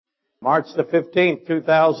March the 15th,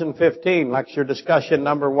 2015, lecture discussion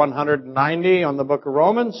number 190 on the book of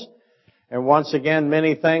Romans. And once again,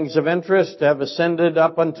 many things of interest have ascended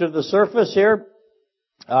up onto the surface here.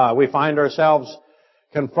 We find ourselves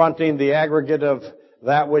confronting the aggregate of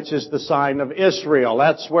that which is the sign of Israel.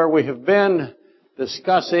 That's where we have been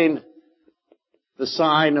discussing the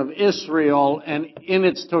sign of Israel and in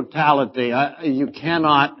its totality. You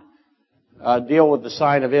cannot deal with the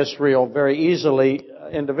sign of Israel very easily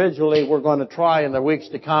individually. We're going to try in the weeks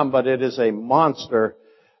to come, but it is a monster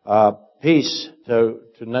piece to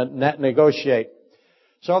negotiate.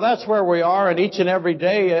 So that's where we are, and each and every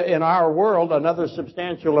day in our world, another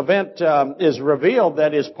substantial event is revealed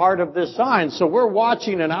that is part of this sign. So we're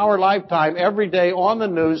watching in our lifetime every day on the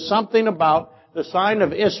news something about the sign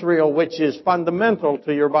of Israel, which is fundamental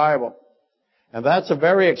to your Bible. And that's a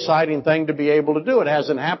very exciting thing to be able to do. It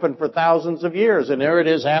hasn't happened for thousands of years, and there it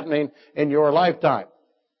is happening in your lifetime.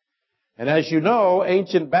 And as you know,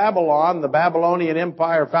 ancient Babylon, the Babylonian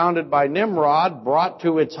Empire founded by Nimrod, brought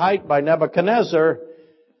to its height by Nebuchadnezzar,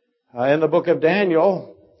 in the book of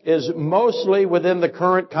Daniel, is mostly within the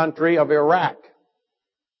current country of Iraq.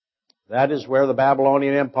 That is where the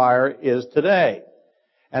Babylonian Empire is today.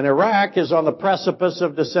 And Iraq is on the precipice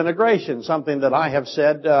of disintegration, something that I have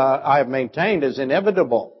said, I have maintained is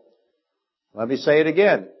inevitable. Let me say it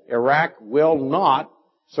again. Iraq will not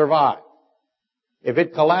survive. If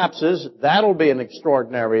it collapses, that'll be an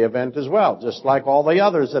extraordinary event as well, just like all the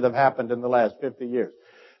others that have happened in the last 50 years.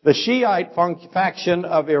 The Shiite faction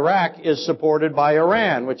of Iraq is supported by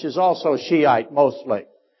Iran, which is also Shiite mostly.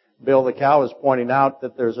 Bill the Cow is pointing out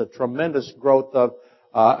that there's a tremendous growth of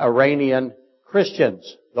Iranian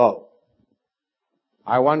Christians, though.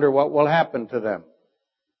 I wonder what will happen to them.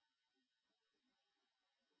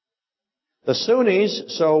 The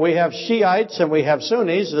Sunnis, so we have Shiites and we have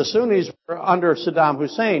Sunnis. The Sunnis were under Saddam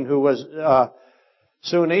Hussein, who was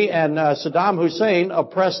Sunni, and Saddam Hussein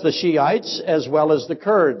oppressed the Shiites as well as the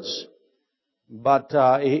Kurds. But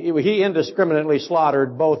he indiscriminately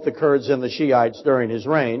slaughtered both the Kurds and the Shiites during his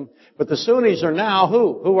reign. But the Sunnis are now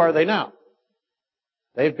who? Who are they now?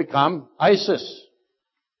 They've become ISIS.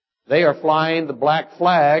 They are flying the black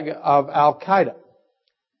flag of Al-Qaeda.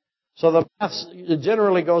 So the math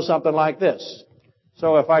generally goes something like this.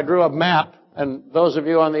 So if I drew a map, and those of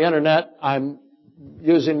you on the internet, I'm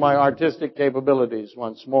using my artistic capabilities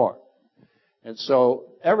once more. And so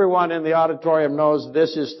everyone in the auditorium knows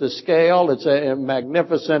this is the scale. It's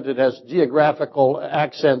magnificent. It has geographical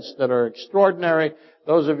accents that are extraordinary.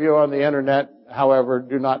 Those of you on the internet, however,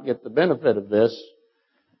 do not get the benefit of this.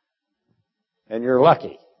 And you're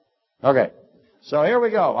lucky. Okay. So here we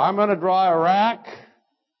go. I'm going to draw Iraq.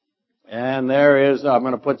 And there is, I'm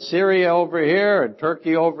going to put Syria over here and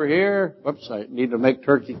Turkey over here. Whoops, I need to make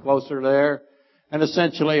Turkey closer there. And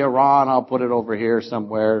essentially Iran, I'll put it over here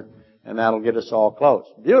somewhere, and that'll get us all close.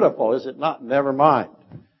 Beautiful, is it not? Never mind.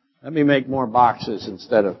 Let me make more boxes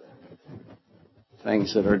instead of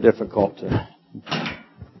things that are difficult to.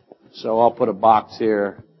 So I'll put a box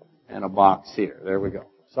here and a box here. There we go.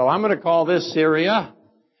 So I'm going to call this Syria.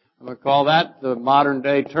 I'm going to call that the modern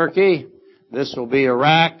day Turkey. This will be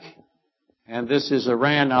Iraq. And this is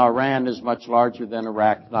Iran. Now, Iran is much larger than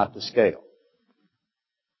Iraq, not to scale.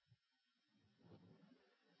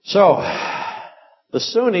 So, the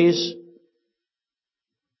Sunnis,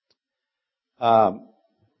 well,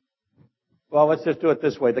 let's just do it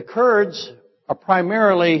this way. The Kurds are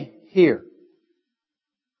primarily here.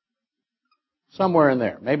 Somewhere in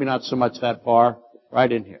there. Maybe not so much that far.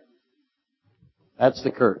 Right in here. That's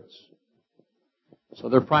the Kurds. So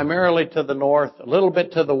they're primarily to the north, a little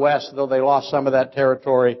bit to the west, though they lost some of that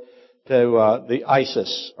territory to the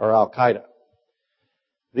ISIS or Al-Qaeda.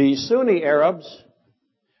 The Sunni Arabs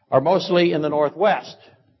are mostly in the northwest.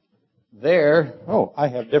 There, oh, I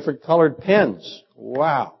have different colored pens.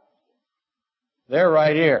 Wow. They're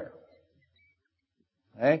right here.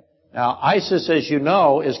 Okay? Now, ISIS, as you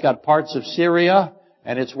know, has got parts of Syria,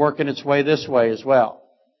 and it's working its way this way as well.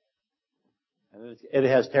 It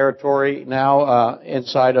has territory now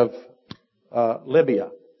inside of Libya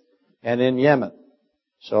and in Yemen.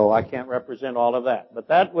 So I can't represent all of that. But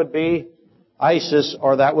that would be ISIS,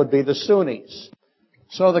 or that would be the Sunnis.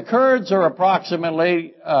 So the Kurds are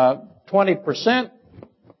approximately 20%.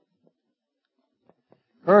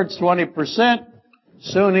 Kurds 20%.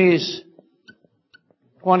 Sunnis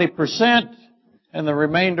 20%. And the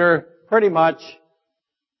remainder pretty much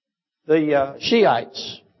the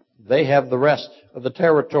Shiites. They have the rest of the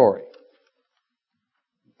territory.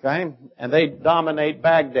 Okay? And they dominate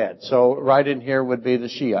Baghdad. So right in here would be the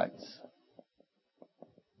Shiites.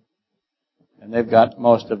 And they've got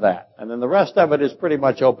most of that. And then the rest of it is pretty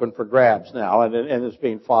much open for grabs now, and it's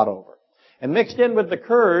being fought over. And mixed in with the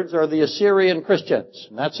Kurds are the Assyrian Christians.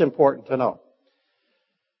 And that's important to know.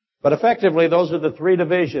 But effectively, those are the three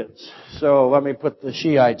divisions. So let me put the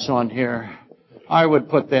Shiites on here. I would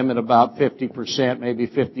put them at about 50%, maybe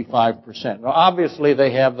 55%. Now, obviously,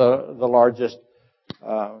 they have the largest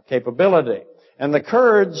capability. And the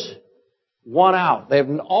Kurds want out.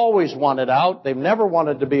 They've always wanted out. They've never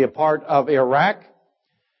wanted to be a part of Iraq.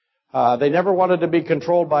 They never wanted to be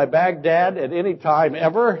controlled by Baghdad at any time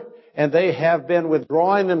ever. And they have been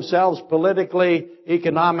withdrawing themselves politically,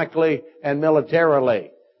 economically, and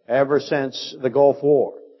militarily ever since the Gulf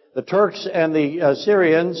War. The Turks and the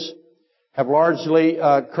Syrians have largely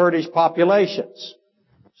Kurdish populations.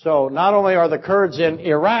 So not only are the Kurds in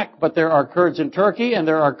Iraq, but there are Kurds in Turkey and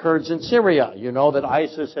there are Kurds in Syria. You know that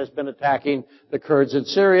ISIS has been attacking the Kurds in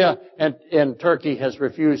Syria and Turkey has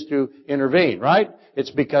refused to intervene, right? It's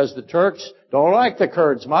because the Turks don't like the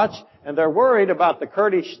Kurds much and they're worried about the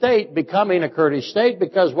Kurdish state becoming a Kurdish state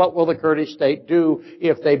because what will the Kurdish state do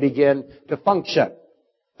if they begin to function?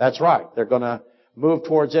 That's right. They're going to move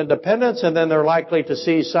towards independence and then they're likely to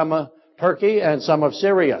see some of Turkey and some of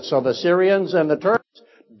Syria. So the Syrians and the Turks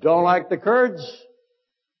don't like the Kurds,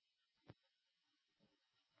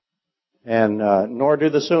 and nor do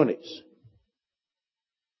the Sunnis.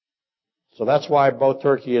 So that's why both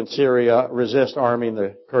Turkey and Syria resist arming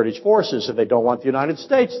the Kurdish forces, and they don't want the United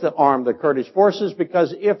States to arm the Kurdish forces,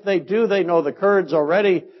 because if they do, they know the Kurds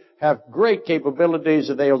already have great capabilities,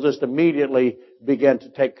 and they'll just immediately begin to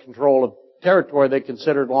take control of territory they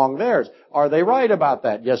considered long theirs. Are they right about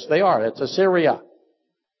that? Yes, they are. It's Assyria.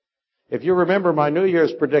 If you remember my New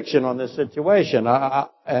Year's prediction on this situation,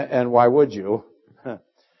 and why would you?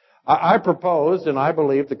 I proposed, and I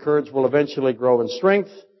believe the Kurds will eventually grow in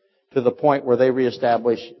strength to the point where they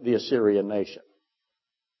reestablish the Assyrian nation,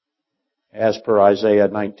 as per Isaiah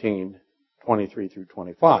 19:23 through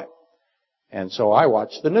 25. And so I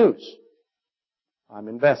watch the news. I'm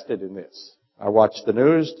invested in this. I watch the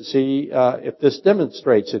news to see if this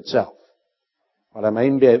demonstrates itself. What I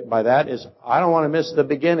mean by that is I don't want to miss the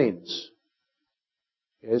beginnings.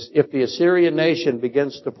 If the Assyrian nation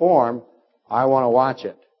begins to form, I want to watch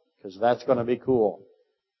it, because that's going to be cool.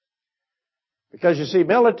 Because you see,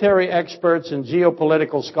 military experts and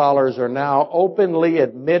geopolitical scholars are now openly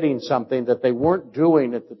admitting something that they weren't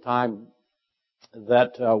doing at the time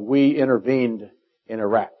that we intervened in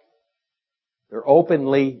Iraq. They're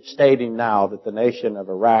openly stating now that the nation of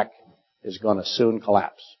Iraq is going to soon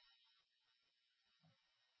collapse.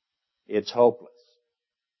 It's hopeless.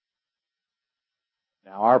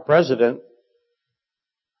 Now, our president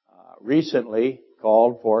recently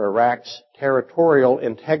called for Iraq's territorial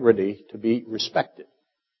integrity to be respected.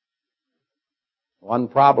 One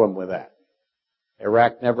problem with that.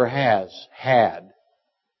 Iraq never has had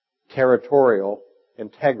territorial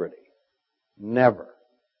integrity. Never.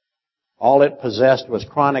 All it possessed was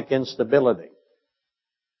chronic instability.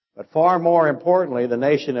 But far more importantly, the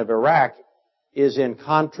nation of Iraq is in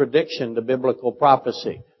contradiction to biblical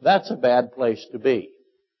prophecy. That's a bad place to be.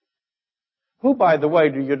 Who, by the way,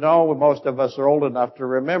 do you know, most of us are old enough to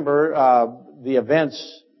remember the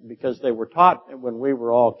events because they were taught when we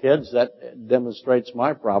were all kids. That demonstrates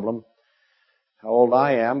my problem, how old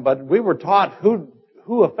I am. But we were taught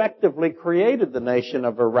who effectively created the nation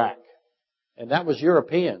of Iraq. And that was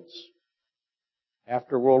Europeans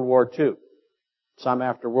after World War II. Some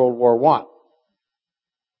after World War I.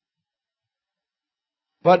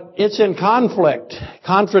 But it's in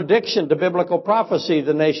contradiction to biblical prophecy,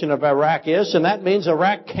 the nation of Iraq is, and that means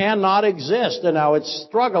Iraq cannot exist. And now it's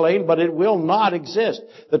struggling, but it will not exist.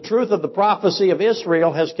 The truth of the prophecy of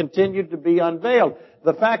Israel has continued to be unveiled.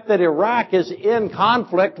 The fact that Iraq is in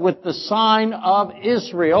conflict with the sign of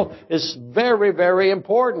Israel is very, very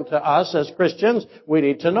important to us as Christians. We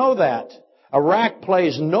need to know that. Iraq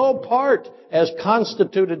plays no part as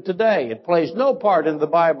constituted today. It plays no part in the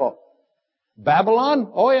Bible.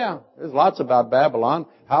 Babylon? Oh yeah, there's lots about Babylon.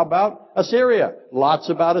 How about Assyria? Lots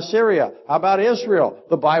about Assyria. How about Israel?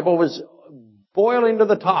 The Bible was boiling to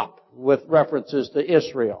the top with references to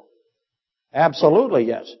Israel. Absolutely,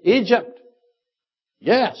 yes. Egypt?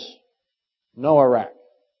 Yes. No Iraq.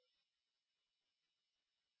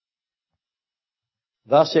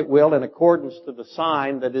 Thus it will, in accordance to the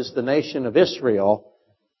sign that is the nation of Israel,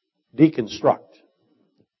 deconstruct.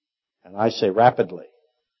 And I say rapidly.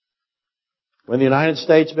 When the United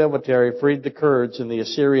States military freed the Kurds and the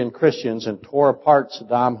Assyrian Christians and tore apart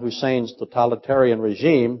Saddam Hussein's totalitarian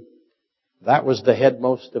regime, that was the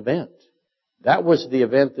headmost event. That was the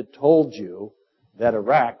event that told you that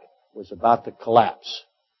Iraq was about to collapse.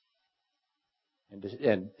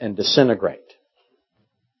 and disintegrate.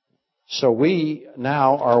 So we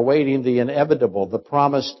now are awaiting the inevitable, the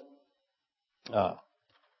promised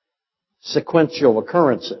sequential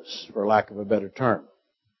occurrences, for lack of a better term.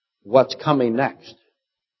 What's coming next?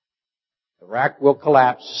 Iraq will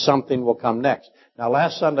collapse, something will come next. Now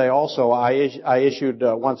last Sunday also I issued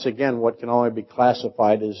once again what can only be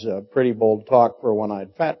classified as pretty bold talk for a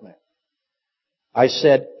one-eyed fat man. I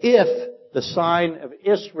said, if the sign of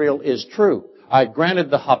Israel is true, I granted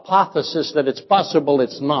the hypothesis that it's possible,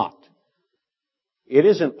 it's not. It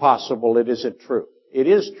isn't possible, it isn't true. It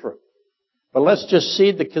is true. But let's just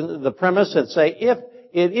see the premise and say, if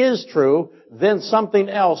it is true, then something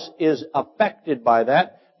else is affected by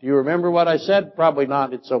that. Do you remember what I said? Probably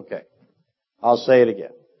not. It's okay. I'll say it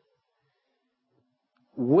again.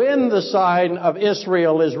 When the sign of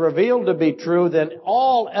Israel is revealed to be true, then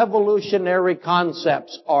all evolutionary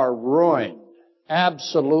concepts are ruined.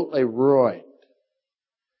 Absolutely ruined.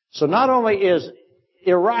 So not only is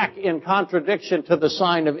Iraq in contradiction to the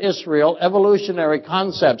sign of Israel, evolutionary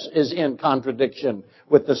concepts is in contradiction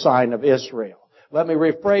with the sign of Israel. Let me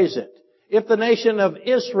rephrase it. If the nation of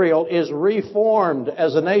Israel is reformed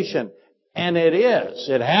as a nation, and it is,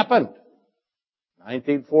 it happened.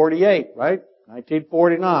 1948, right?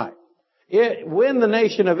 1949. When the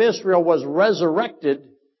nation of Israel was resurrected,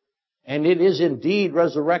 and it is indeed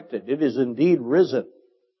resurrected, it is indeed risen,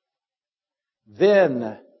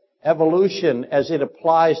 then evolution, as it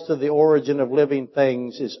applies to the origin of living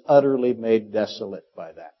things, is utterly made desolate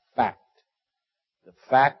by that fact. The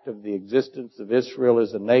fact of the existence of Israel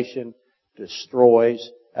as a nation destroys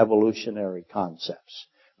evolutionary concepts.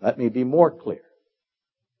 Let me be more clear.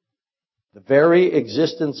 The very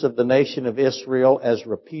existence of the nation of Israel, as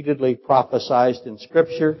repeatedly prophesied in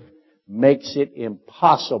Scripture, makes it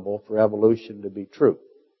impossible for evolution to be true.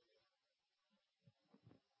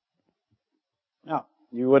 Now,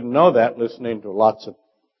 you wouldn't know that listening to lots of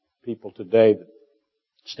people today that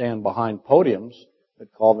stand behind podiums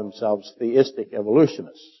that call themselves theistic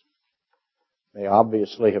evolutionists. They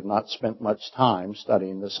obviously have not spent much time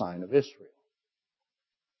studying the sign of Israel.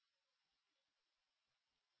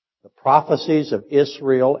 The prophecies of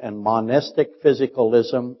Israel and monistic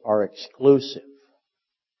physicalism are exclusive.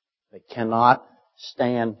 They cannot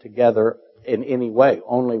stand together in any way.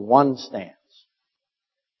 Only one stands.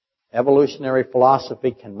 Evolutionary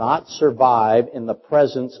philosophy cannot survive in the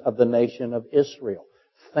presence of the nation of Israel.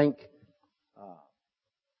 Think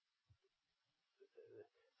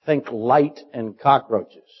light and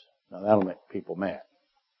cockroaches. Now that'll make people mad.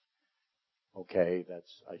 Okay,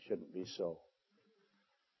 I shouldn't be so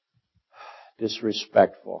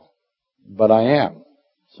disrespectful. But I am.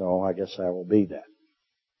 So I guess I will be that.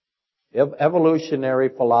 Evolutionary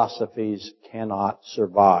philosophies cannot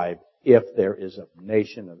survive if there is a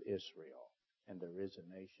nation of Israel. And there is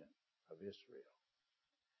a nation of Israel.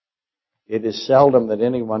 It is seldom that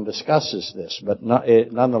anyone discusses this, but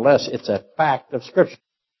nonetheless, it's a fact of Scripture.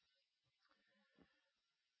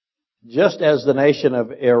 Just as the nation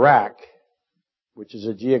of Iraq, which is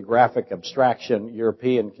a geographic abstraction,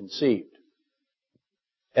 European conceived,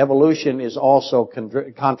 evolution is also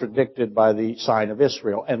contradicted by the sign of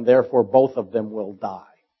Israel, and therefore both of them will die.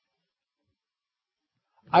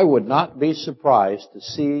 I would not be surprised to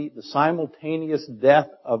see the simultaneous death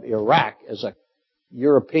of Iraq as a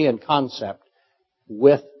European concept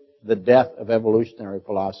with the death of evolutionary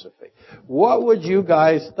philosophy. What would you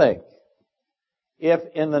guys think if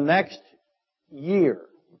in the next year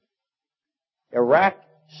Iraq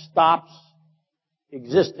stops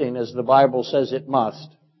existing as the Bible says it must,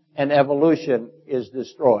 and evolution is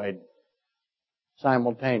destroyed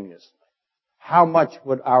simultaneously? How much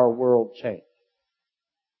would our world change?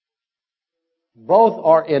 Both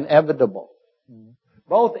are inevitable.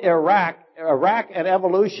 Both Iraq and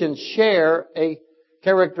evolution share a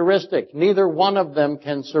characteristic. Neither one of them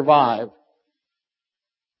can survive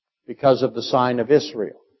because of the sign of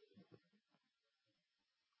Israel.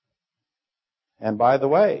 And by the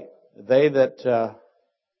way,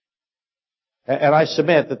 and I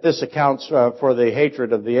submit that this accounts for the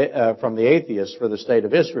hatred of from the atheists for the state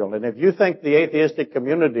of Israel. And if you think the atheistic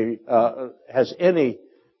community has any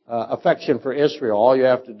affection for Israel, all you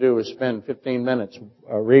have to do is spend 15 minutes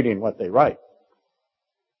reading what they write.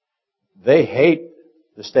 They hate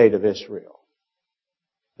the state of Israel.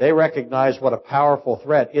 They recognize what a powerful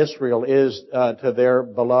threat Israel is to their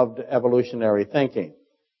beloved evolutionary thinking.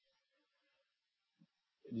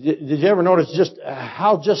 Did you ever notice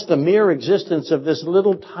how the mere existence of this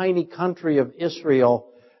little tiny country of Israel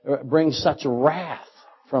brings such wrath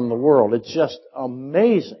from the world? It's just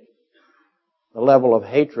amazing, the level of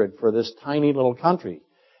hatred for this tiny little country.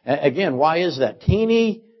 Again, why is that?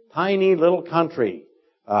 Teeny, tiny little country.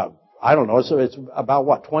 I don't know, so it's about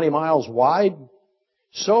what, 20 miles wide?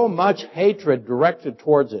 So much hatred directed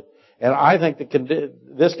towards it. And I think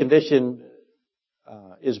this condition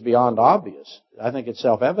is beyond obvious. I think it's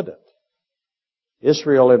self-evident.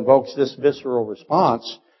 Israel invokes this visceral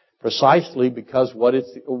response precisely because what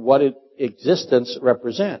its existence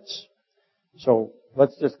represents. So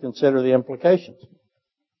let's just consider the implications.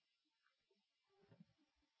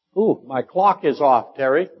 Ooh, my clock is off,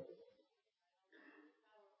 Terry.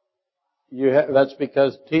 That's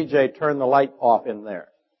because TJ turned the light off in there.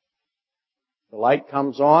 The light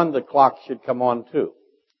comes on, the clock should come on too.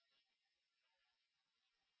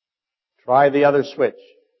 Try the other switch.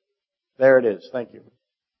 There it is. Thank you.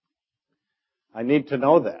 I need to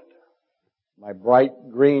know that. My bright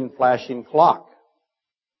green flashing clock.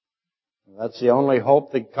 That's the only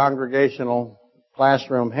hope the congregational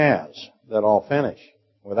classroom has, that I'll finish.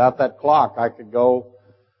 Without that clock, I could go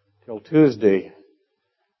till Tuesday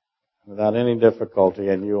without any difficulty,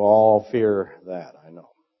 and you all fear that, I know.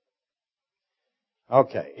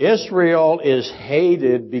 Okay, Israel is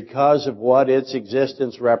hated because of what its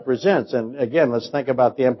existence represents. And again, let's think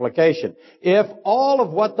about the implication. If all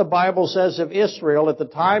of what the Bible says of Israel at the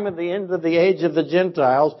time of the end of the age of the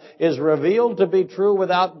Gentiles is revealed to be true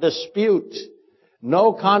without dispute,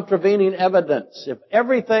 no contravening evidence, if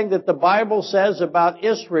everything that the Bible says about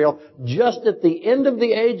Israel just at the end of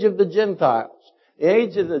the age of the Gentiles, the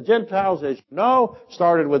age of the Gentiles, as you know,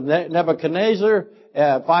 started with Nebuchadnezzar,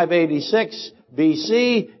 586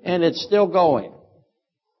 BC, and it's still going.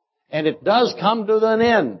 And it does come to an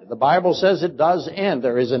end. The Bible says it does end.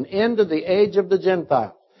 There is an end to the age of the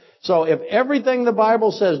Gentiles. So if everything the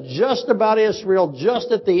Bible says just about Israel,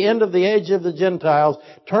 just at the end of the age of the Gentiles,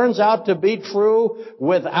 turns out to be true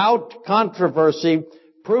without controversy,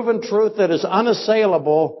 proven truth that is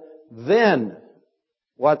unassailable, then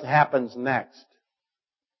what happens next?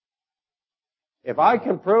 If I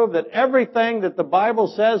can prove that everything that the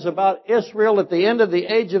Bible says about Israel at the end of the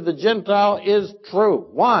age of the Gentile is true.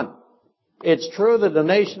 One, it's true that the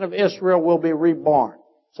nation of Israel will be reborn.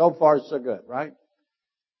 So far, so good, right?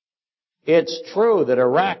 It's true that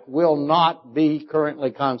Iraq will not be currently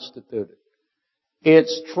constituted.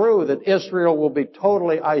 It's true that Israel will be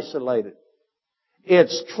totally isolated.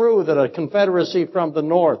 It's true that a confederacy from the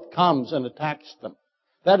north comes and attacks them.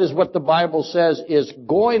 That is what the Bible says is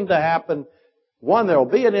going to happen. One, there will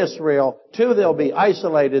be an Israel. Two, they'll be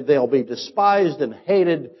isolated. They'll be despised and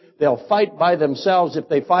hated. They'll fight by themselves if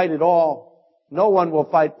they fight at all. No one will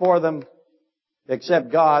fight for them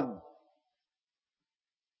except God.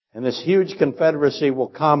 And this huge confederacy will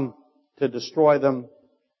come to destroy them.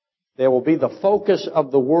 They will be the focus of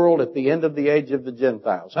the world at the end of the age of the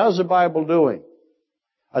Gentiles. How's the Bible doing?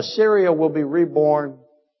 Assyria will be reborn.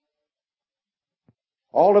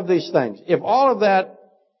 All of these things. If all of that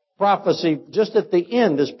prophecy just at the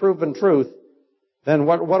end is proven truth, then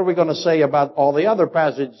what are we going to say about all the other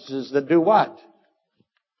passages that do what?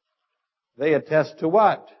 They attest to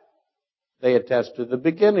what? They attest to the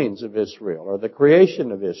beginnings of Israel or the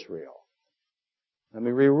creation of Israel. Let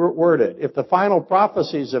me reword it. If the final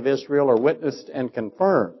prophecies of Israel are witnessed and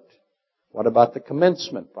confirmed, what about the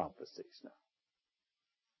commencement prophecies now?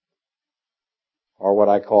 Or what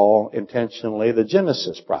I call intentionally the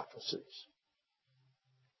Genesis prophecies.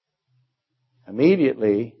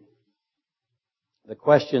 Immediately, the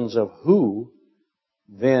questions of who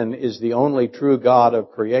then is the only true God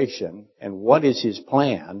of creation and what is His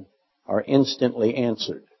plan are instantly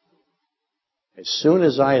answered. As soon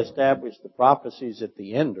as I establish the prophecies at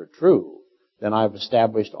the end are true, then I've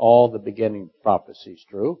established all the beginning prophecies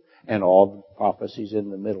true and all the prophecies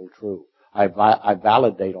in the middle true. I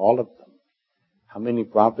validate all of them. How many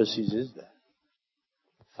prophecies is that?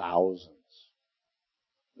 Thousands.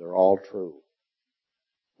 They're all true.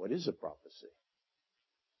 What is a prophecy?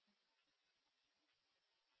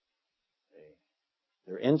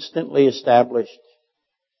 They're instantly established.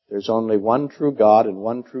 There's only one true God and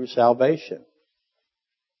one true salvation.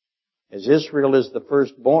 As Israel is the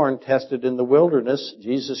firstborn tested in the wilderness,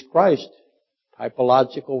 Jesus Christ,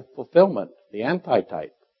 typological fulfillment, the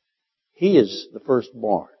antitype, He is the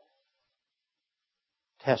firstborn,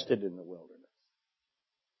 tested in the wilderness.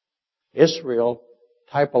 Israel,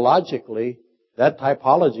 typologically, that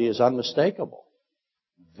typology is unmistakable.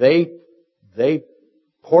 They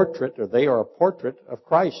are a portrait of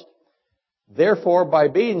Christ. Therefore, by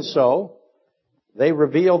being so, they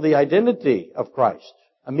reveal the identity of Christ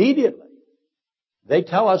immediately. They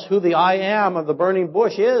tell us who the I am of the burning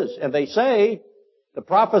bush is, and they say, the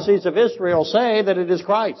prophecies of Israel say that it is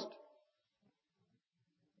Christ.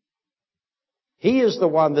 He is the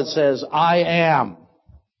one that says, I am.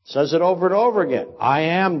 Says it over and over again. I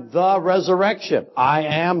am the resurrection. I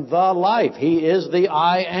am the life. He is the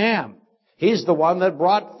I am. He's the one that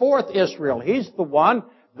brought forth Israel. He's the one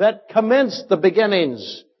that commenced the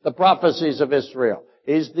beginnings, the prophecies of Israel.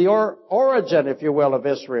 He's the origin, if you will, of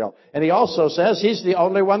Israel. And he also says he's the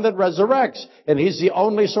only one that resurrects. And he's the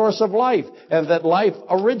only source of life. And that life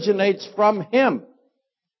originates from him.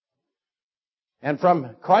 And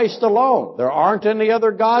from Christ alone. There aren't any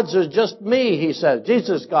other gods. There's just me, he says.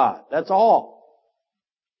 Jesus God. That's all.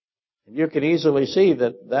 And you can easily see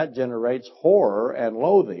that that generates horror and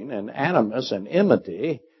loathing and animus and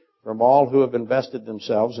enmity from all who have invested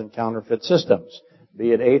themselves in counterfeit systems, be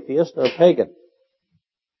it atheist or pagan.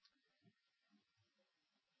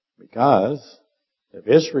 Because if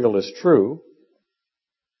Israel is true,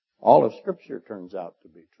 all of Scripture turns out to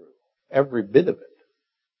be true. Every bit of it.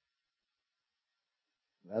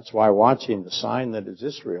 That's why watching the sign that is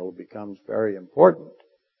Israel becomes very important.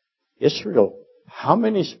 Israel, how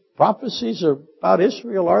many prophecies about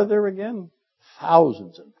Israel are there again?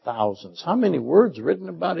 Thousands and thousands. How many words written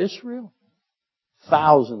about Israel?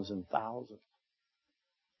 Thousands and thousands.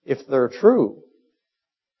 If they're true,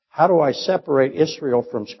 how do I separate Israel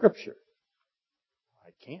from Scripture?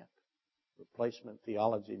 I can't. Replacement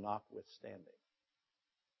theology notwithstanding.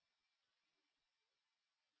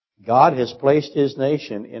 God has placed His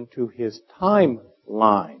nation into His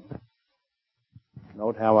timeline.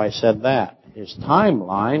 Note how I said that. His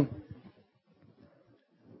timeline.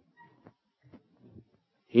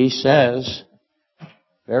 He says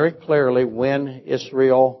very clearly when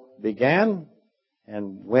Israel began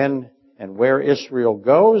and when and where Israel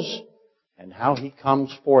goes and how He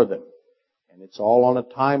comes for them. And it's all on a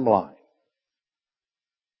timeline.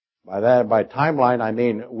 By timeline, I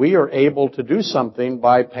mean we are able to do something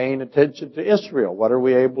by paying attention to Israel. What are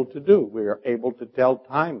we able to do? We are able to tell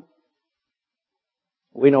time.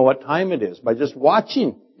 We know what time it is by just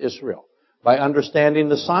watching Israel, by understanding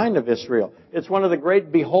the sign of Israel. It's one of the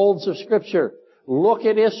great beholds of Scripture. Look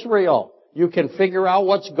at Israel. You can figure out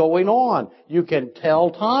what's going on. You can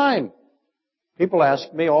tell time. People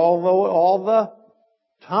ask me all the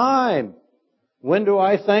time, when do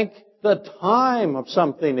I think the time of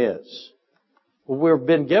something is? Well, we've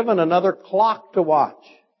been given another clock to watch.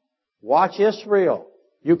 Watch Israel.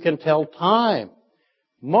 You can tell time.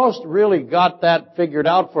 Most really got that figured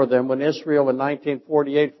out for them when Israel in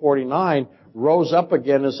 1948-49 rose up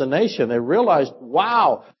again as a nation. They realized,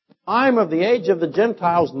 wow, the time of the age of the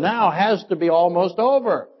Gentiles now has to be almost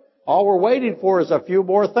over. All we're waiting for is a few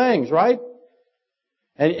more things, right?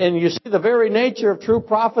 And you see, the very nature of true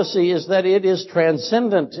prophecy is that it is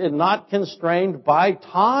transcendent and not constrained by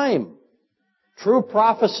time. True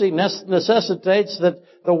prophecy necessitates that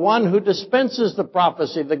the one who dispenses the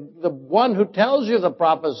prophecy, the one who tells you the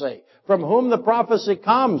prophecy, from whom the prophecy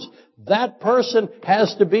comes, that person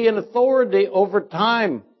has to be an authority over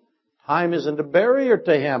time. Time isn't a barrier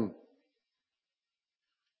to him.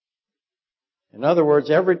 In other words,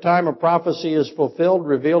 every time a prophecy is fulfilled,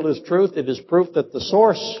 revealed as truth, it is proof that the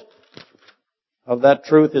source of that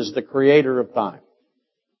truth is the creator of time.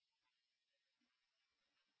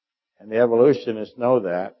 And the evolutionists know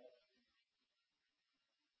that.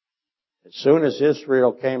 As soon as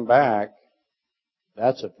Israel came back,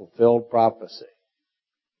 that's a fulfilled prophecy.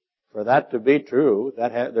 For that to be true,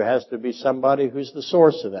 there has to be somebody who's the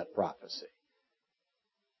source of that prophecy.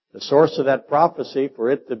 The source of that prophecy,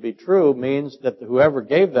 for it to be true, means that whoever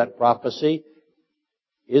gave that prophecy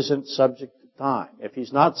isn't subject to time. If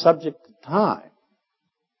he's not subject to time,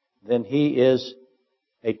 then he is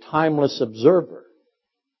a timeless observer.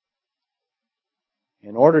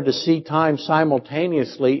 In order to see time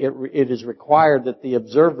simultaneously, it is required that the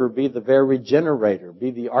observer be the very generator,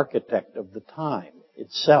 be the architect of the time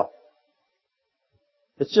itself.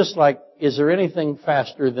 It's just like, is there anything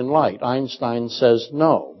faster than light? Einstein says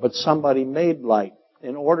no, but somebody made light.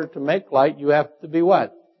 In order to make light, you have to be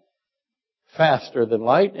what? Faster than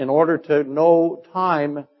light. In order to know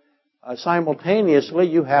time simultaneously,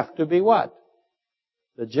 you have to be what?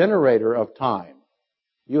 The generator of time.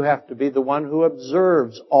 You have to be the one who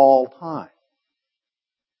observes all time.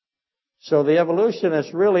 So the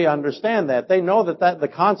evolutionists really understand that. They know that the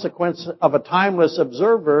consequence of a timeless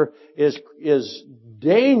observer is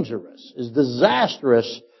dangerous, is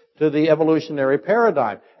disastrous to the evolutionary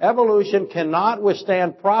paradigm. Evolution cannot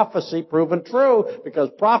withstand prophecy proven true, because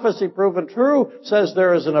prophecy proven true says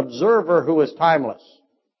there is an observer who is timeless.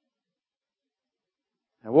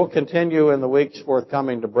 And we'll continue in the weeks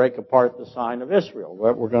forthcoming to break apart the sign of Israel.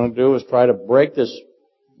 What we're going to do is try to break this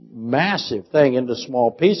massive thing into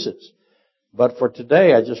small pieces. But for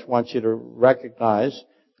today, I just want you to recognize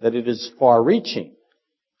that it is far-reaching.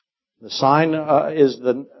 The sign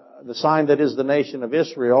that is the nation of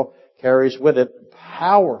Israel carries with it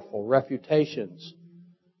powerful refutations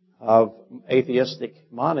of atheistic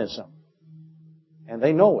monism. And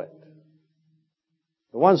they know it.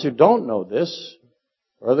 The ones who don't know this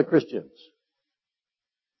are the Christians.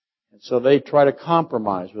 And so they try to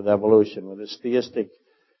compromise with evolution, with this theistic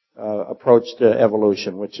approach to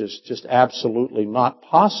evolution, which is just absolutely not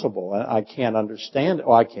possible. I can't understand it.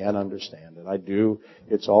 Oh, I can't understand it. I do.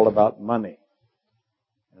 It's all about money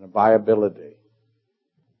and viability.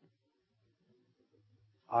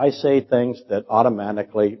 I say things that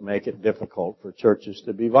automatically make it difficult for churches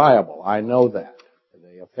to be viable. I know that.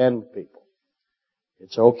 They offend people.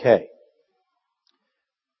 It's okay.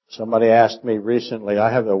 Somebody asked me recently,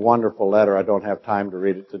 I have a wonderful letter. I don't have time to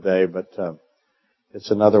read it today, but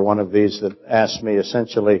it's another one of these that asked me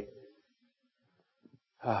essentially,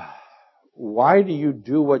 why do you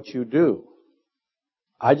do what you do?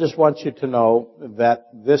 I just want you to know that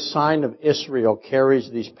this sign of Israel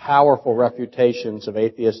carries these powerful refutations of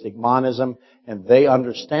atheistic monism, and they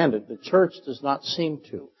understand it. The church does not seem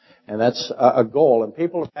to. And that's a goal. And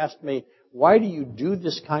people have asked me, why do you do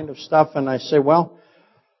this kind of stuff? And I say, well,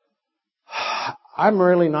 I'm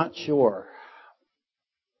really not sure.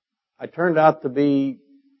 I turned out to be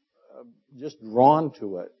just drawn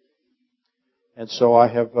to it. And so I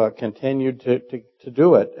have continued to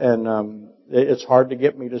do it. And it's hard to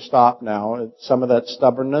get me to stop now. Some of that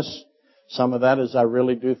stubbornness, some of that is I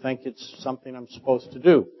really do think it's something I'm supposed to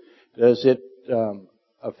do. Does it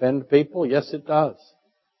offend people? Yes, it does.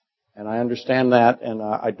 And I understand that, and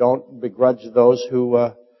I don't begrudge those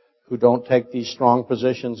who don't take these strong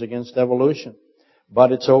positions against evolution.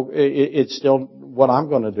 But it's still what I'm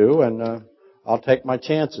going to do, and I'll take my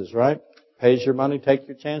chances, right? Pays your money, take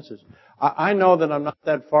your chances. I know that I'm not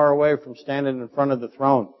that far away from standing in front of the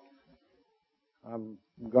throne. I'm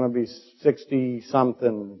going to be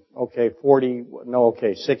 60-something,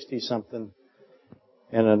 60-something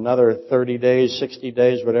in another 30 days, 60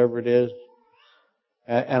 days, whatever it is.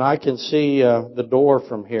 And I can see the door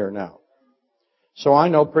from here now. So I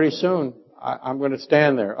know pretty soon I'm going to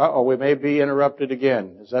stand there. We may be interrupted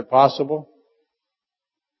again. Is that possible?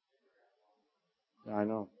 I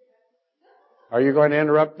know. Are you going to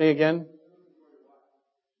interrupt me again?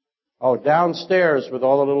 Oh, downstairs with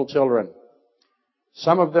all the little children.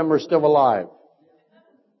 Some of them are still alive.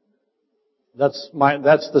 That's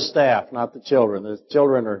the staff, not the children. The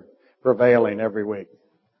children are prevailing every week.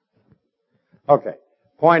 Okay.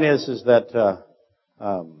 Point is that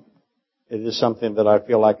it is something that I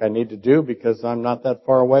feel like I need to do because I'm not that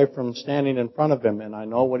far away from standing in front of him, and I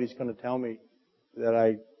know what he's going to tell me that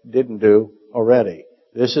I didn't do already.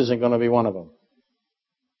 This isn't going to be one of them.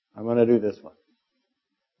 I'm going to do this one.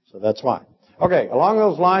 So that's why. Okay, along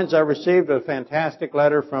those lines, I received a fantastic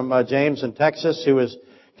letter from James in Texas, who is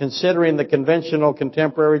considering the conventional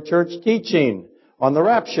contemporary church teaching on the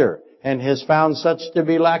rapture, and has found such to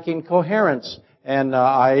be lacking coherence. And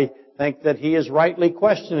I think that he is rightly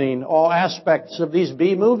questioning all aspects of these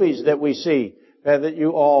B movies that we see, that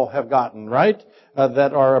you all have gotten, right?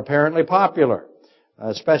 That are apparently popular,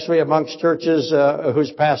 especially amongst churches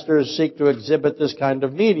whose pastors seek to exhibit this kind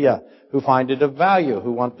of media, who find it of value,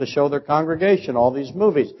 who want to show their congregation all these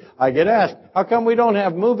movies. I get asked, how come we don't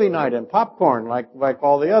have movie night and popcorn like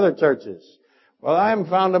all the other churches? Well, I haven't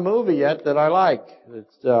found a movie yet that I like.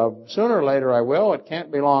 Sooner or later I will. It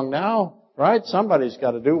can't be long now, right? Somebody's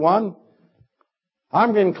got to do one.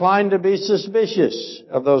 I'm inclined to be suspicious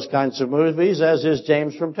of those kinds of movies, as is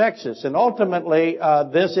James from Texas. And ultimately,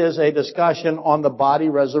 this is a discussion on the body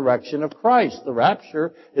resurrection of Christ. The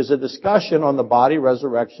rapture is a discussion on the body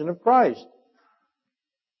resurrection of Christ.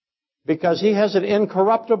 Because he has an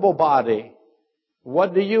incorruptible body.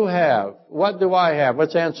 What do you have? What do I have?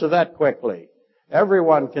 Let's answer that quickly.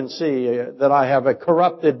 Everyone can see that I have a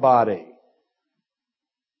corrupted body.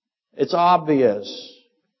 It's obvious.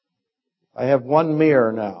 I have one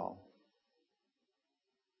mirror now.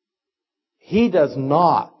 He does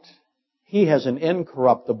not. He has an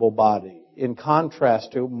incorruptible body, in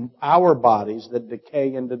contrast to our bodies that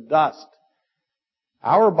decay into dust.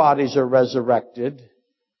 Our bodies are resurrected.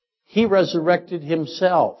 He resurrected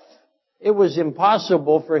himself. It was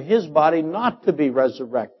impossible for his body not to be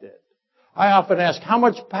resurrected. I often ask, how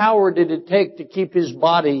much power did it take to keep his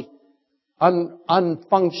body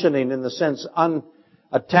unfunctioning, in the sense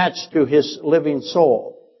attached to his living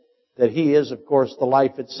soul, that he is, of course, the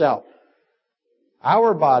life itself.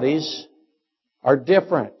 Our bodies are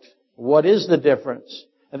different. What is the difference?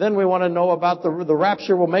 And then we want to know about the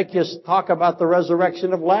rapture will make us talk about the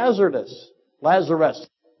resurrection of Lazarus. Lazarus.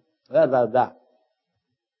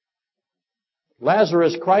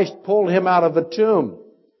 Lazarus, Christ pulled him out of a tomb.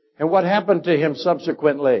 And what happened to him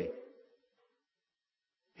subsequently?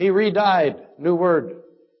 He re-died. New word.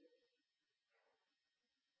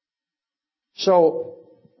 So,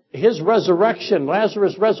 his resurrection,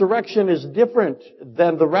 Lazarus' resurrection is different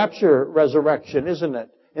than the rapture resurrection, isn't it?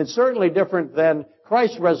 It's certainly different than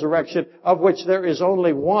Christ's resurrection, of which there is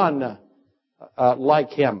only one like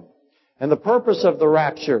him. And the purpose of the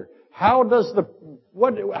rapture, how does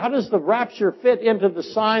the rapture fit into the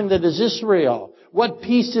sign that is Israel? What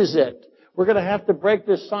piece is it? We're going to have to break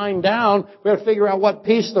this sign down. We have to figure out what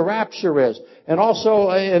piece the rapture is. And also,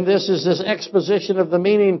 and this is this exposition of the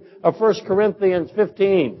meaning of 1 Corinthians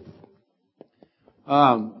 15.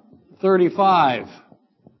 35.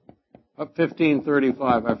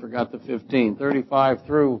 15:35. I forgot the 15. 35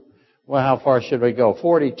 through, well, how far should we go?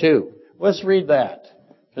 42. Let's read that.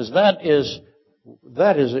 Because that is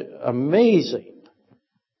amazing.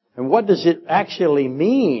 And what does it actually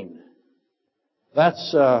mean?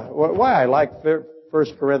 That's why I like 1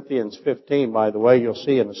 Corinthians 15, by the way. You'll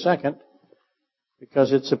see in a second.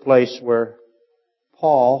 Because it's a place where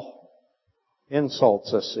Paul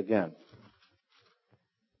insults us again.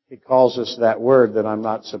 He calls us that word that I'm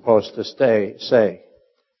not supposed to say.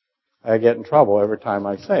 I get in trouble every time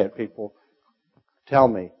I say it. People tell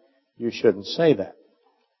me, you shouldn't say that.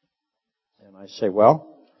 And I say,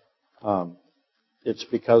 well, it's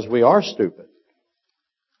because we are stupid.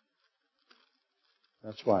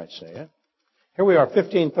 That's why I say it. Here we are,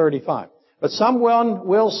 15:35. But someone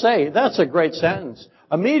will say, that's a great sentence.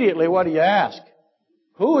 Immediately, what do you ask?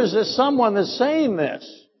 Who is this someone that's saying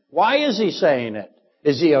this? Why is he saying it?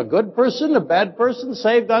 Is he a good person, a bad person,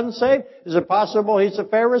 saved, unsaved? Is it possible he's a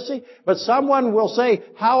Pharisee? But someone will say,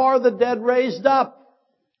 how are the dead raised up?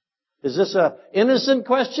 Is this an innocent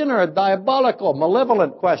question or a diabolical,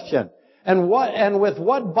 malevolent question? And with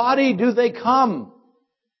what body do they come?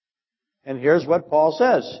 And here's what Paul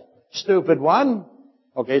says. Stupid one.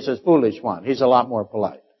 Okay, he says foolish one. He's a lot more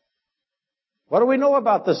polite. What do we know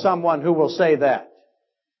about the someone who will say that?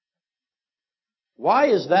 Why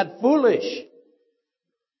is that foolish?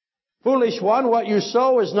 Foolish one, what you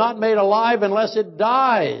sow is not made alive unless it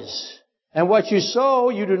dies. And what you sow,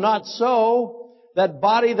 you do not sow that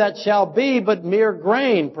body that shall be, but mere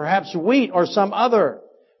grain, perhaps wheat or some other.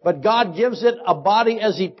 But God gives it a body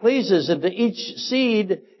as He pleases, and to each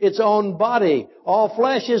seed its own body. All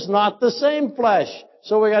flesh is not the same flesh.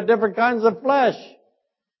 So we got different kinds of flesh.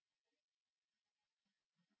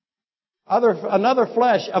 Another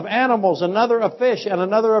flesh of animals, another of fish, and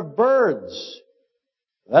another of birds.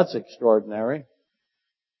 That's extraordinary.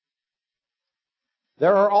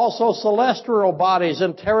 There are also celestial bodies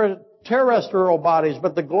and terrestrial bodies,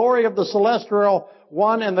 but the glory of the celestial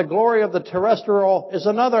one and the glory of the terrestrial is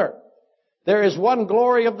another. There is one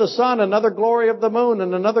glory of the sun, another glory of the moon,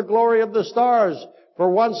 and another glory of the stars, for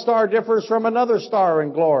one star differs from another star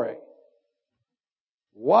in glory.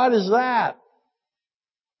 What is that?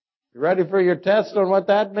 You ready for your test on what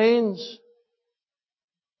that means?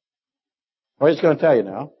 Well, he's going to tell you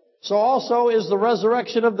now. So also is the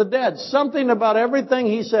resurrection of the dead. Something about everything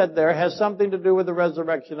he said there has something to do with the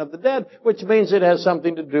resurrection of the dead, which means it has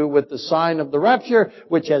something to do with the sign of the rapture,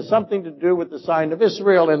 which has something to do with the sign of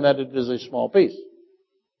Israel, in that it is a small piece.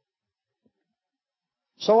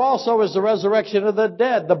 So also is the resurrection of the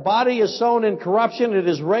dead. The body is sown in corruption, it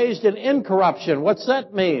is raised in incorruption. What's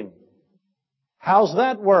that mean? How's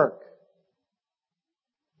that work?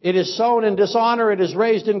 It is sown in dishonor, it is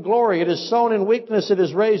raised in glory. It is sown in weakness, it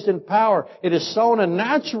is raised in power. It is sown a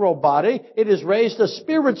natural body, it is raised a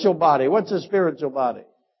spiritual body. What's a spiritual body?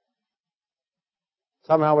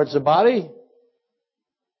 Somehow it's a body.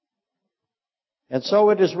 And so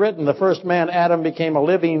it is written, the first man, Adam, became a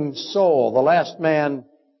living soul. The last man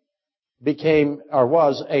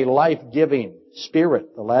was a life-giving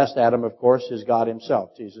spirit. The last Adam, of course, is God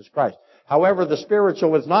Himself, Jesus Christ. However, the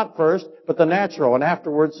spiritual was not first, but the natural, and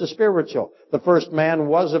afterwards the spiritual. The first man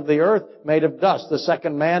was of the earth, made of dust. The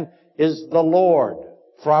second man is the Lord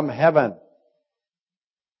from heaven.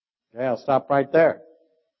 Okay, I'll stop right there.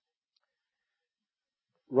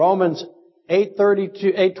 Romans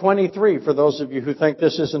 8:23, for those of you who think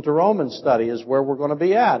this isn't a Roman study, is where we're going to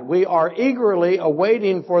be at. We are eagerly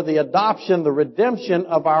awaiting for the adoption, the redemption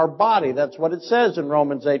of our body. That's what it says in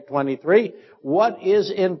Romans 8:23. What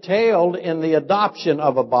is entailed in the adoption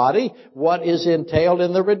of a body? What is entailed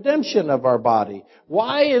in the redemption of our body?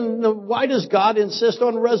 Why does God insist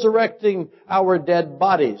on resurrecting our dead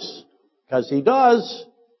bodies? Because He does.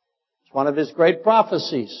 It's one of His great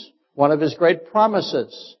prophecies, one of His great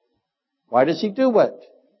promises. Why does He do it?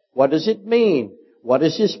 What does it mean? What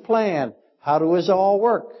is His plan? How does it all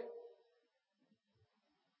work?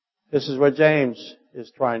 This is what James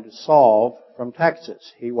is trying to solve from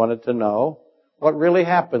Texas. He wanted to know what really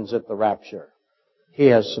happens at the rapture. He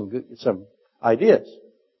has some ideas.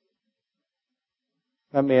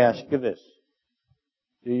 Let me ask you this.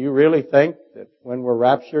 Do you really think that when we're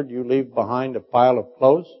raptured, you leave behind a pile of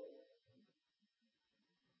clothes?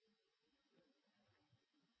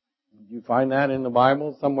 Did you find that in the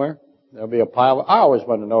Bible somewhere? There'll be a pile. I always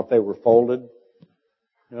want to know if they were folded.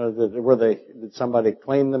 You know, did somebody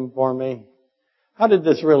clean them for me? How did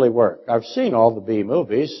this really work? I've seen all the B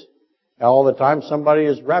movies. All the time somebody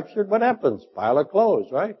is raptured, what happens? Pile of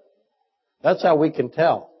clothes, right? That's how we can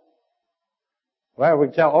tell. Well, we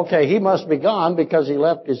can tell, okay, he must be gone because he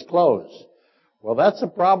left his clothes. Well, that's a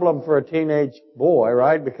problem for a teenage boy,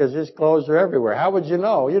 right? Because his clothes are everywhere. How would you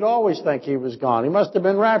know? You'd always think he was gone. He must have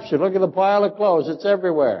been raptured. Look at the pile of clothes. It's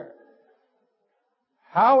everywhere.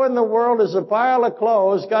 How in the world has a pile of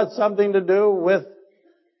clothes got something to do with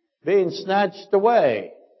being snatched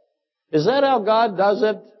away? Is that how God does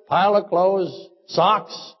it? Pile of clothes,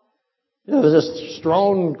 socks, there's just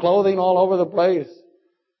strewn clothing all over the place.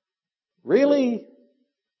 Really?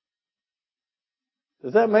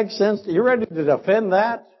 Does that make sense? Are you ready to defend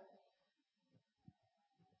that?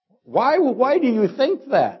 Why do you think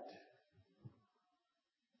that?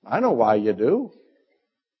 I know why you do.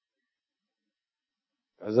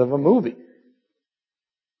 Because of a movie.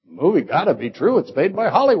 The movie gotta be true. It's made by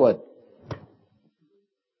Hollywood.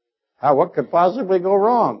 What could possibly go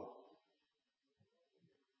wrong?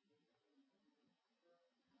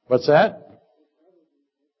 What's that?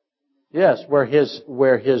 Yes, where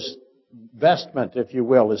his vestment, if you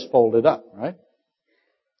will, is folded up, right?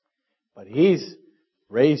 But he's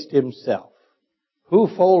raised himself. Who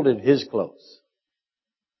folded his clothes?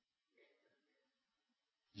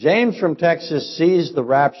 James from Texas sees the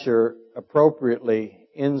rapture appropriately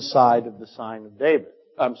inside of the sign of David.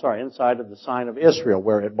 Inside of the sign of Israel,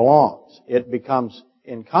 where it belongs. It becomes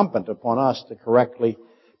incumbent upon us to correctly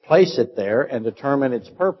place it there and determine its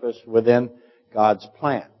purpose within God's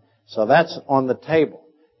plan. So that's on the table.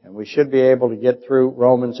 And we should be able to get through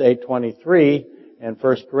Romans 8:23 and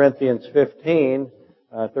 1 Corinthians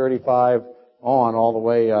 15:35 on all the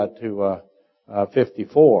way to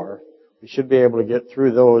 54. We should be able to get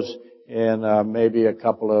through those in maybe a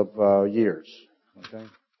couple of years. Okay?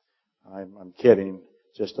 I'm kidding.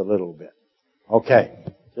 Just a little bit. Okay.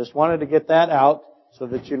 Just wanted to get that out so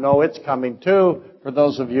that you know it's coming too, for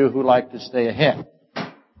those of you who like to stay ahead.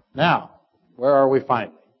 Now, where are we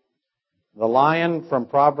finally? The lion from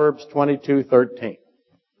Proverbs 22:13.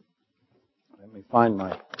 Let me find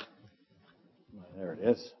there it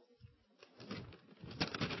is.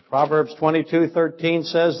 Proverbs 22:13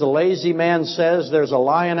 says, the lazy man says, there's a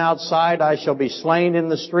lion outside, I shall be slain in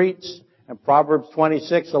the streets. And Proverbs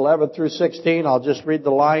 26:11 through 16, I'll just read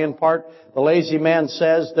the lion part. The lazy man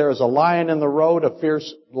says, there is a lion in the road, a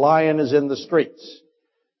fierce lion is in the streets.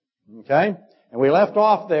 Okay? And we left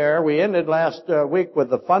off there. We ended last week with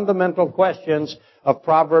the fundamental questions of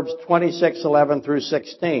Proverbs 26:11 through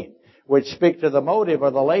 16, which speak to the motive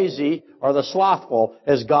or the lazy or the slothful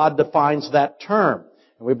as God defines that term.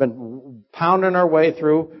 And we've been pounding our way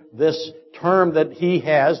through this term that He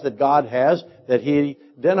has, that God has, that He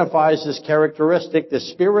identifies this characteristic, this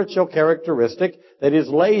spiritual characteristic that is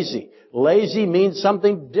lazy. Lazy means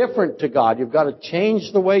something different to God. You've got to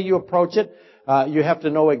change the way you approach it. You have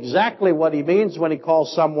to know exactly what He means when He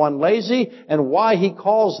calls someone lazy and why He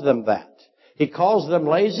calls them that. He calls them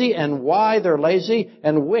lazy and why they're lazy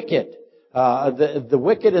and wicked. The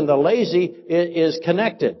wicked and the lazy is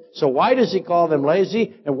connected. So why does He call them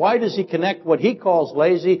lazy and why does He connect what He calls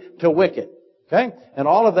lazy to wicked? Okay? And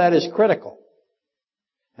all of that is critical.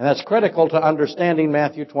 And that's critical to understanding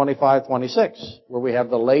Matthew 25:26, where we have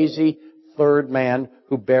the lazy third man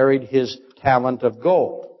who buried his talent of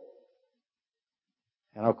gold.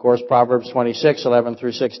 And of course, Proverbs 26:11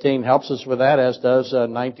 through 16 helps us with that, as does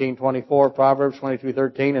 19:24 Proverbs,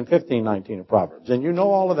 22:13, and 15:19 of Proverbs. And you know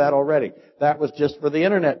all of that already. That was just for the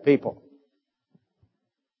internet people.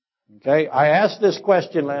 Okay, I asked this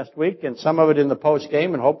question last week, and some of it in the post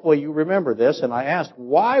game, and hopefully you remember this. And I asked,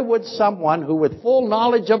 why would someone who, with full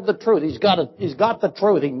knowledge of the truth, he's got the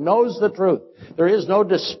truth, he knows the truth. There is no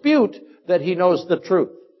dispute that he knows the truth.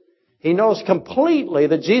 He knows completely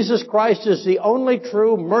that Jesus Christ is the only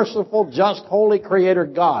true, merciful, just, holy Creator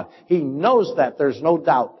God. He knows that. There's no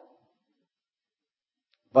doubt.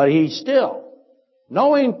 But he still,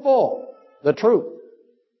 knowing full the truth,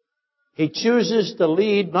 he chooses to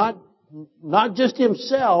lead not just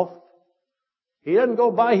himself, He doesn't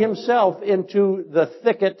go by himself into the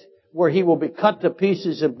thicket where he will be cut to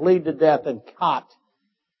pieces and bleed to death and caught.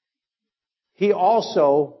 He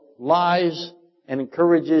also lies and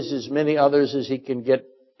encourages as many others as he can get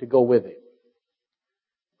to go with him.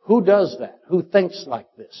 Who does that? Who thinks like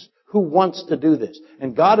this? Who wants to do this?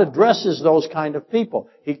 And God addresses those kind of people.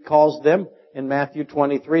 He calls them in Matthew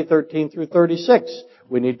 23:13 through 36.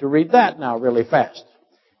 We need to read that now really fast.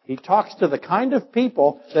 He talks to the kind of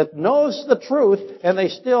people that knows the truth and they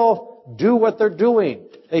still do what they're doing.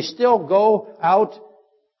 They still go out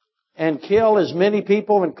and kill as many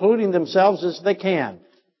people, including themselves, as they can.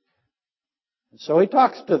 And so he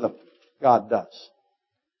talks to them. God does.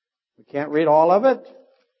 We can't read all of it,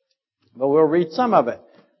 but we'll read some of it.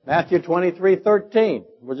 Matthew 23:13.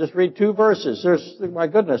 We'll just read 2 verses.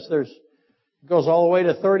 It goes all the way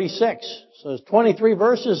to 36. So there's 23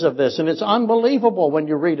 verses of this, and it's unbelievable when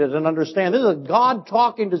you read it and understand. This is God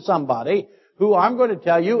talking to somebody who I'm going to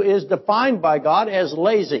tell you is defined by God as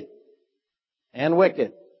lazy and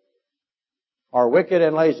wicked. Or wicked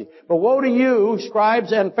and lazy. But woe to you,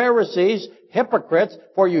 scribes and Pharisees, hypocrites,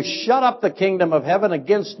 for you shut up the kingdom of heaven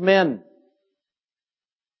against men.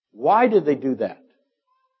 Why did they do that?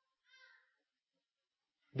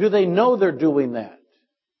 Do they know they're doing that?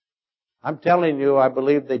 I'm telling you, I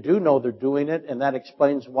believe they do know they're doing it, and that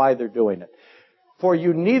explains why they're doing it. For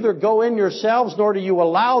you neither go in yourselves, nor do you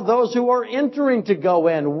allow those who are entering to go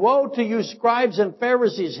in. Woe to you, scribes and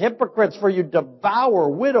Pharisees, hypocrites, for you devour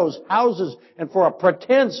widows' houses, and for a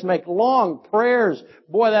pretense make long prayers.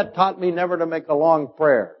 Boy, that taught me never to make a long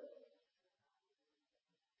prayer.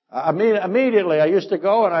 Immediately, I used to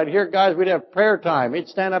go and I'd hear guys, we'd have prayer time. He'd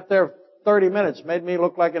stand up there 30 minutes, made me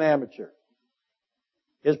look like an amateur.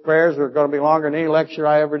 His prayers were going to be longer than any lecture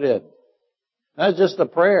I ever did. That's just a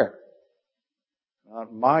prayer.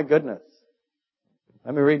 My goodness.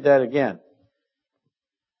 Let me read that again.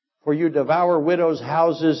 For you devour widows'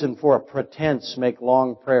 houses and for a pretense make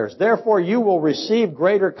long prayers. Therefore you will receive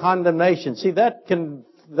greater condemnation. See, that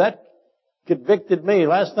convicted me.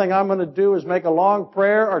 Last thing I'm going to do is make a long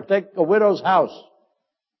prayer or take a widow's house.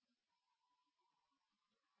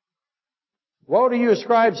 Woe to you,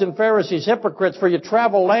 scribes and Pharisees, hypocrites, for you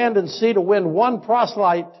travel land and sea to win one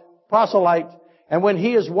proselyte, and when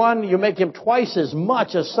he is won, you make him twice as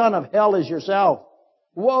much a son of hell as yourself.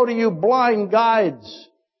 Woe to you, blind guides.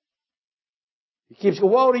 He keeps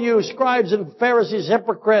going, woe to you, scribes and Pharisees,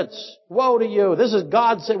 hypocrites. Woe to you. This is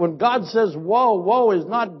God saying, when God says woe is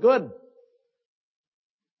not good.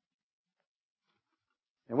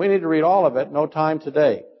 And we need to read all of it, no time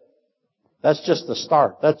today. That's just the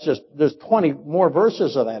start. There's 20 more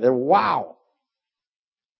verses of that. Wow.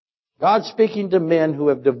 God's speaking to men who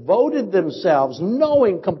have devoted themselves,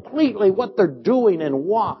 knowing completely what they're doing and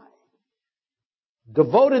why.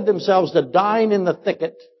 Devoted themselves to dying in the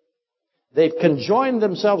thicket. They've conjoined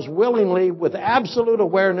themselves willingly with absolute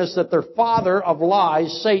awareness that their father of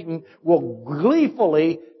lies, Satan, will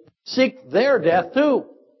gleefully seek their death too.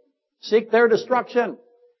 Seek their destruction.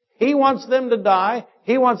 He wants them to die.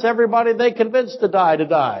 He wants everybody they convince to die.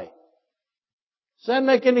 Does that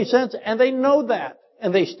make any sense? And they know that,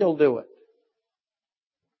 and they still do it.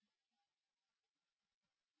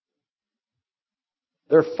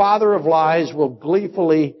 Their father of lies will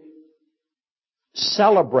gleefully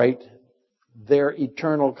celebrate their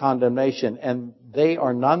eternal condemnation, and they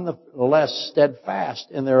are nonetheless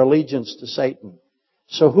steadfast in their allegiance to Satan.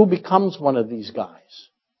 So who becomes one of these guys?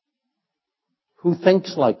 Who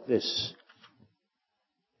thinks like this?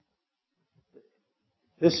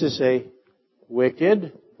 This is a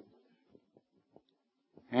wicked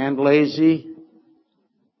and lazy,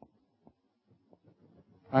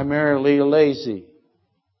 primarily lazy.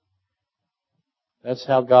 That's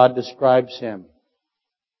how God describes him.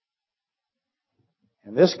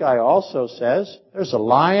 And this guy also says, there's a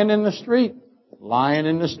lion in the street. Lion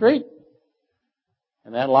in the street.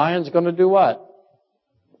 And that lion's going to do what?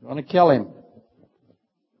 It's going to kill him.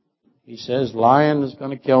 He says, lion is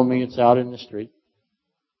going to kill me. It's out in the street.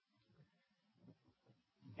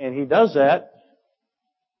 And he does that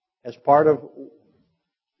as part of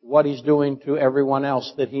what he's doing to everyone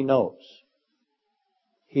else that he knows.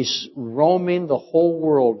 He's roaming the whole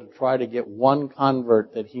world to try to get one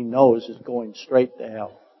convert that he knows is going straight to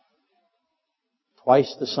hell.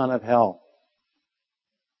 Twice the son of hell.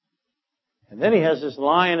 And then he has this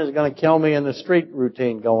lion is going to kill me in the street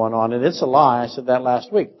routine going on. And it's a lie. I said that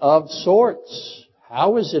last week. Of sorts.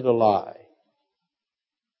 How is it a lie?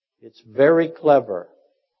 It's very clever.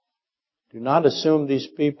 Do not assume these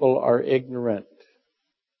people are ignorant.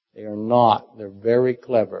 They are not. They're very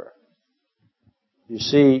clever. You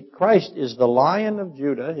see, Christ is the Lion of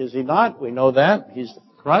Judah, is He not? We know that.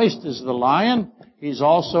 Christ is the Lion. He's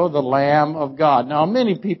also the Lamb of God. Now,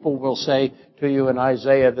 many people will say to you in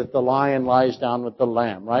Isaiah that the lion lies down with the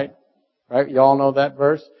lamb, right? Right? You all know that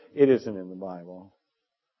verse? It isn't in the Bible.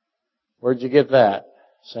 Where'd you get that?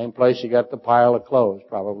 Same place you got the pile of clothes,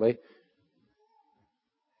 probably.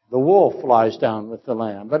 The wolf lies down with the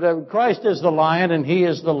lamb. But Christ is the lion and He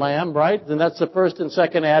is the lamb, right? And that's the first and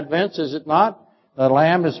second advents, is it not? The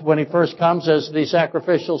lamb is when He first comes as the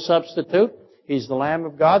sacrificial substitute. He's the Lamb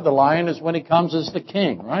of God. The lion is when He comes as the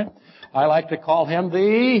king, right? I like to call Him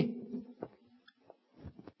the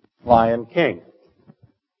Lion King.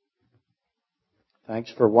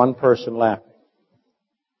 Thanks for one person laughing.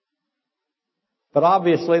 But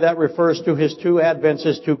obviously that refers to His two advents,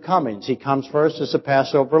 His two comings. He comes first as a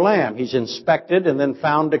Passover lamb. He's inspected and then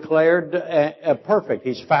found declared perfect.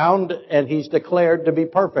 He's found and He's declared to be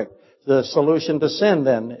perfect. The solution to sin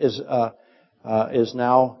then is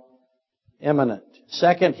now imminent.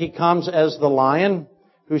 Second, He comes as the lion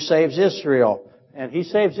who saves Israel. And He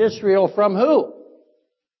saves Israel from who?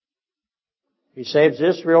 He saves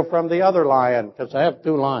Israel from the other lion, because I have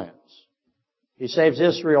two lions. He saves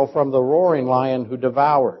Israel from the roaring lion who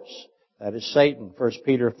devours. That is Satan, 1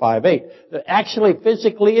 Peter 5:8. Actually,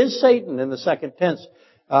 physically is Satan in the second tense,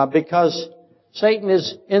 because Satan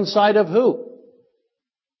is inside of who?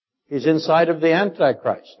 He's inside of the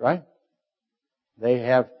Antichrist, right? They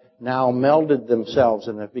have now melded themselves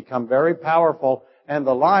and have become very powerful. And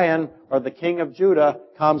the lion, or the king of Judah,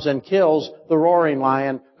 comes and kills the roaring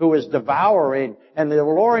lion who is devouring. And the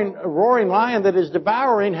roaring lion that is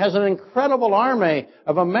devouring has an incredible army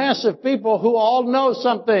of a mass of people who all know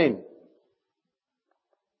something.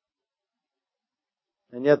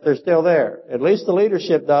 And yet they're still there. At least the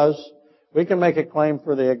leadership does. We can make a claim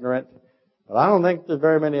for the ignorant, but I don't think there's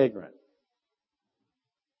very many ignorant.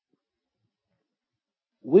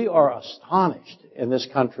 We are astonished in this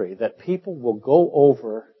country that people will go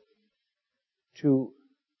over to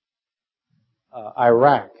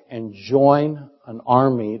Iraq and join an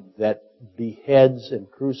army that beheads and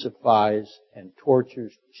crucifies and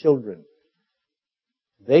tortures children.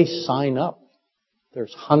 They sign up.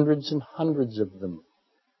 There's hundreds and hundreds of them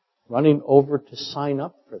running over to sign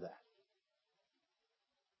up for that.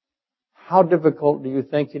 How difficult do you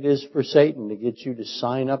think it is for Satan to get you to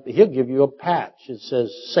sign up? He'll give you a patch that says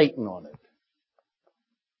Satan on it.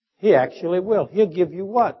 He actually will. He'll give you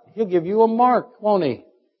what? He'll give you a mark, won't he?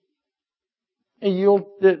 And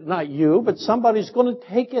not you, but somebody's going to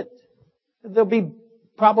take it. There'll be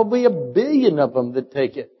probably 1 billion of them that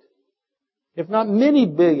take it. If not many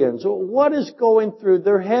billions. What is going through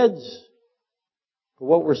their heads?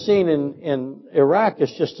 What we're seeing in Iraq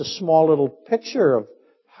is just a small little picture of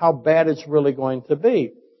how bad it's really going to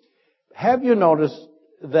be. Have you noticed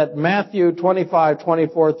that Matthew 24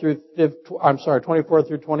 through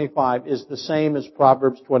 25 is the same as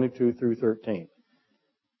Proverbs 22 through 13?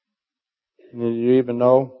 Do you even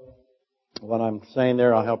know what I'm saying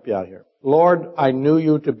there? I'll help you out here. Lord, I knew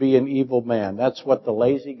you to be an evil man. That's what the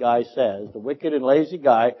lazy guy says. The wicked and lazy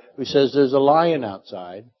guy who says there's a lion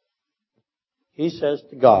outside. He says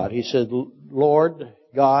to God, he says, Lord,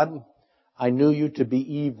 God, I knew you to be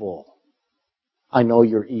evil. I know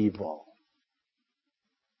you're evil.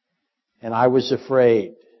 And I was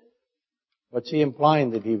afraid. What's he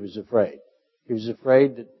implying that he was afraid? He was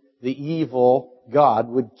afraid that the evil God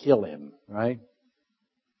would kill him, right?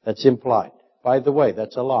 That's implied. By the way,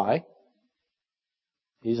 that's a lie.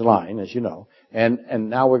 He's lying, as you know. And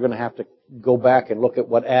now we're going to have to go back and look at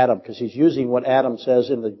what Adam, because he's using what Adam says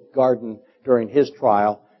in the garden during his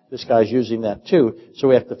trial. This guy's using that too, so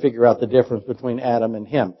we have to figure out the difference between Adam and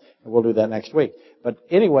him. And we'll do that next week. But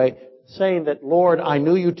anyway, saying that, Lord, I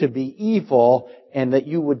knew you to be evil and that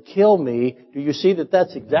you would kill me, do you see that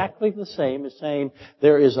that's exactly the same as saying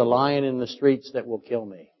there is a lion in the streets that will kill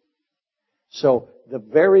me? So the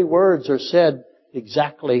very words are said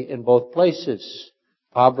exactly in both places.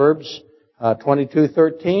 Proverbs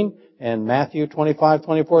 22:13 and Matthew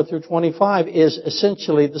 25:24 through 25 is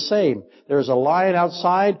essentially the same. There's a lion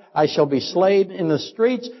outside. I shall be slain in the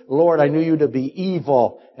streets. Lord, I knew you to be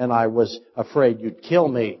evil, and I was afraid you'd kill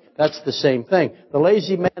me. That's the same thing. The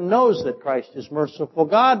lazy man knows that Christ is merciful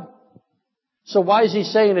God. So why is he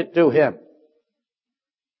saying it to him?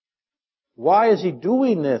 Why is he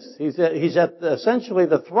doing this? He's at essentially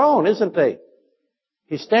the throne, isn't he?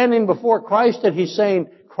 He's standing before Christ and he's saying,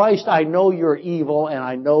 Christ, I know you're evil and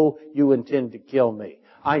I know you intend to kill me.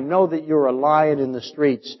 I know that you're a lion in the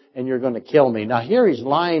streets and you're going to kill me. Now here he's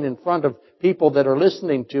lying in front of people that are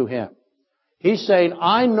listening to him. He's saying,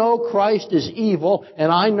 I know Christ is evil,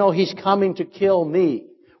 and I know He's coming to kill me.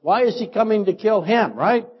 Why is He coming to kill him,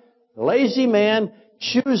 right? The lazy man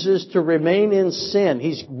chooses to remain in sin.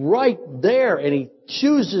 He's right there, and he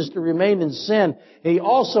chooses to remain in sin. He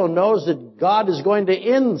also knows that God is going to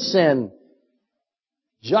end sin.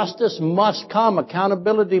 Justice must come.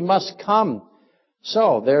 Accountability must come.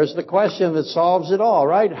 So, there's the question that solves it all,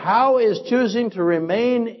 right? How is choosing to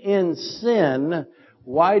remain in sin,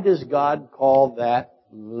 why does God call that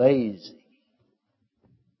lazy?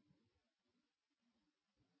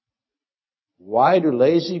 Why do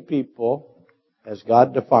lazy people, as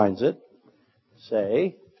God defines it,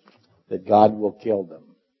 say that God will kill them?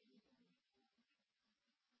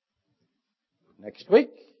 Next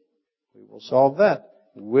week, we will solve that.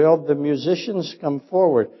 Will the musicians come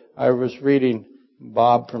forward? I was reading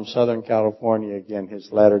Bob from Southern California again, his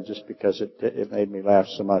letter, just because it made me laugh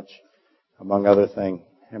so much, among other things.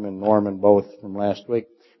 Him and Norman both from last week.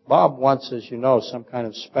 Bob wants, as you know, some kind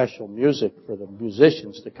of special music for the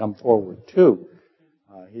musicians to come forward too.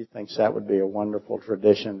 He thinks that would be a wonderful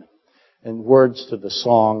tradition, and words to the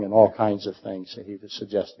song and all kinds of things that he was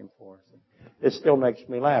suggesting for us. It still makes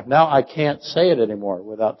me laugh. Now I can't say it anymore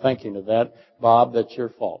without thinking of that. Bob, that's your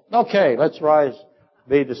fault. Okay, let's rise.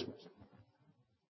 Be dismissed.